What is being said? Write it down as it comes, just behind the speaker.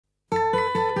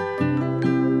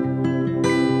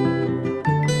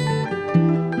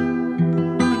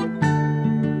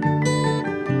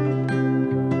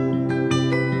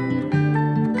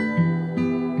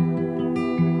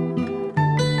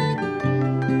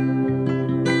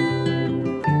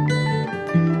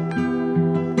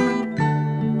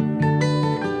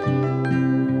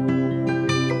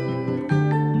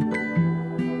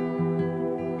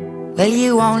Well,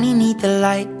 you only need the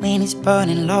light when it's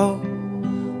burning low.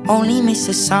 Only miss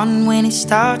the sun when it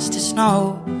starts to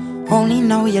snow. Only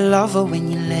know you love her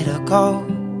when you let her go.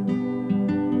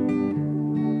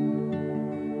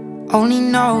 Only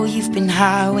know you've been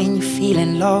high when you're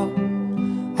feeling low.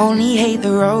 Only hate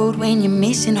the road when you're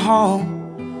missing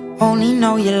home. Only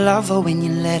know you love her when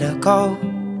you let her go.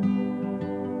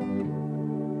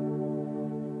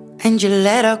 And you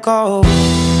let her go.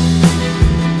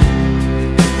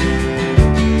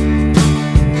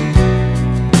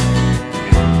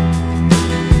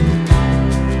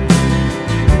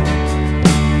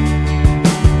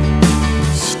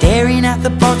 Staring at the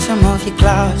bottom of your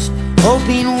glass,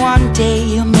 hoping one day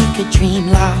you'll make a dream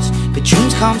last. But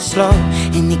dreams come slow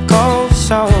and they go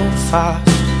so fast.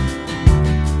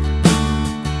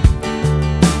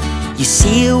 You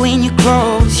see it when you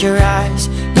close your eyes.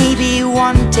 Maybe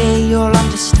one day you'll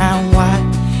understand why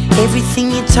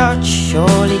everything you touch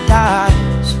surely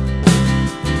dies.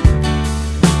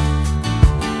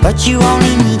 But you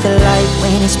only need the light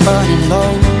when it's burning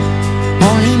low.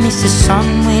 Only miss the sun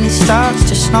when it starts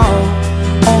to snow.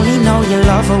 Only know you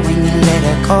love her when you let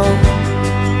her go.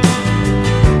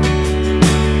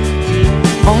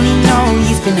 Only know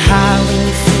you've been high when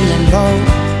you're feeling low.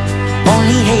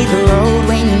 Only hate the road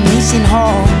when you're missing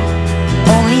home.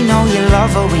 Only know you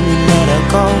love her when you let her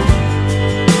go.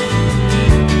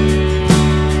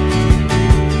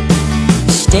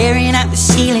 Staring at the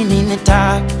ceiling in the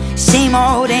dark, same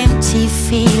old empty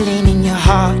feeling in your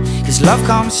heart. 'Cause love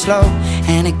comes slow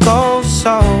and it goes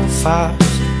so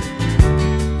fast.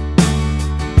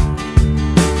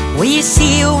 Well, you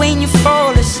see it when you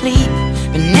fall asleep,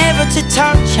 but never to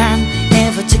touch and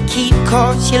never to keep.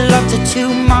 'Cause you loved her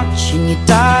too much and you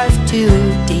dive too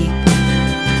deep.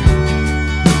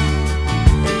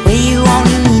 Well, you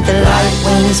only need the light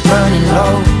when it's burning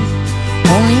low.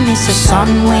 Only miss the sun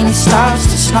when it starts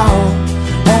to snow.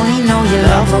 Only know you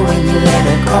love her when you let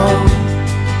her go.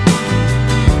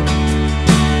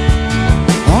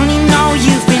 Only know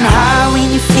you've been high when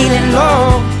you're feeling low.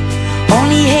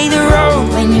 Only hate the road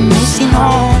when you're missing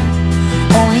home.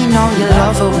 Only know you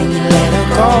love her when you let her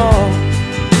go.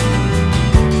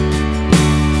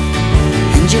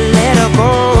 And you let her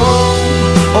go.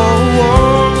 Oh, oh,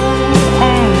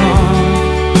 oh, oh.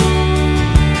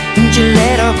 And you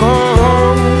let her go.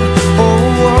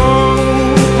 Oh, oh,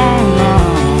 oh, oh.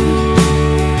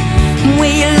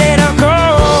 Will you let her go?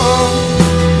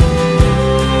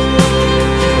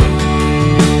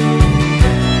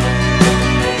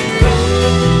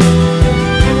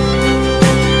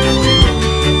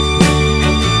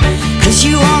 'Cause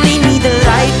you only need the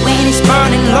light when it's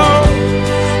burning low.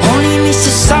 Only miss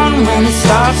the sun when it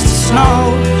starts to snow.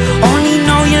 Only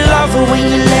know you love her when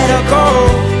you let her go.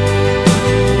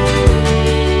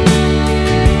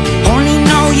 Only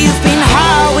know you've been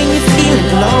high when you're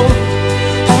feeling low.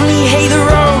 Only hate the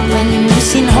road when you're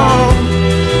missing home.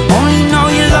 Only know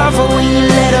you love her when you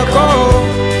let her go.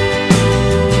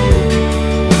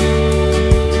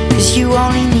 'Cause you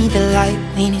only need the light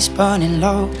when it's burning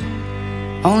low.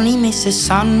 Only miss the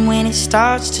sun when it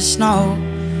starts to snow.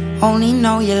 Only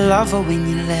know you love her when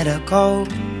you let her go.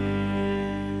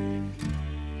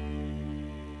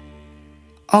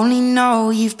 Only know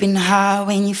you've been high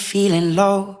when you're feeling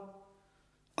low.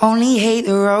 Only hate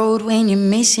the road when you're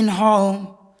missing home.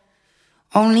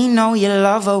 Only know you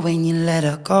love her when you let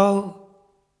her go.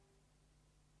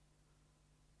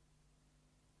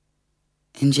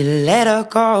 And you let her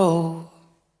go.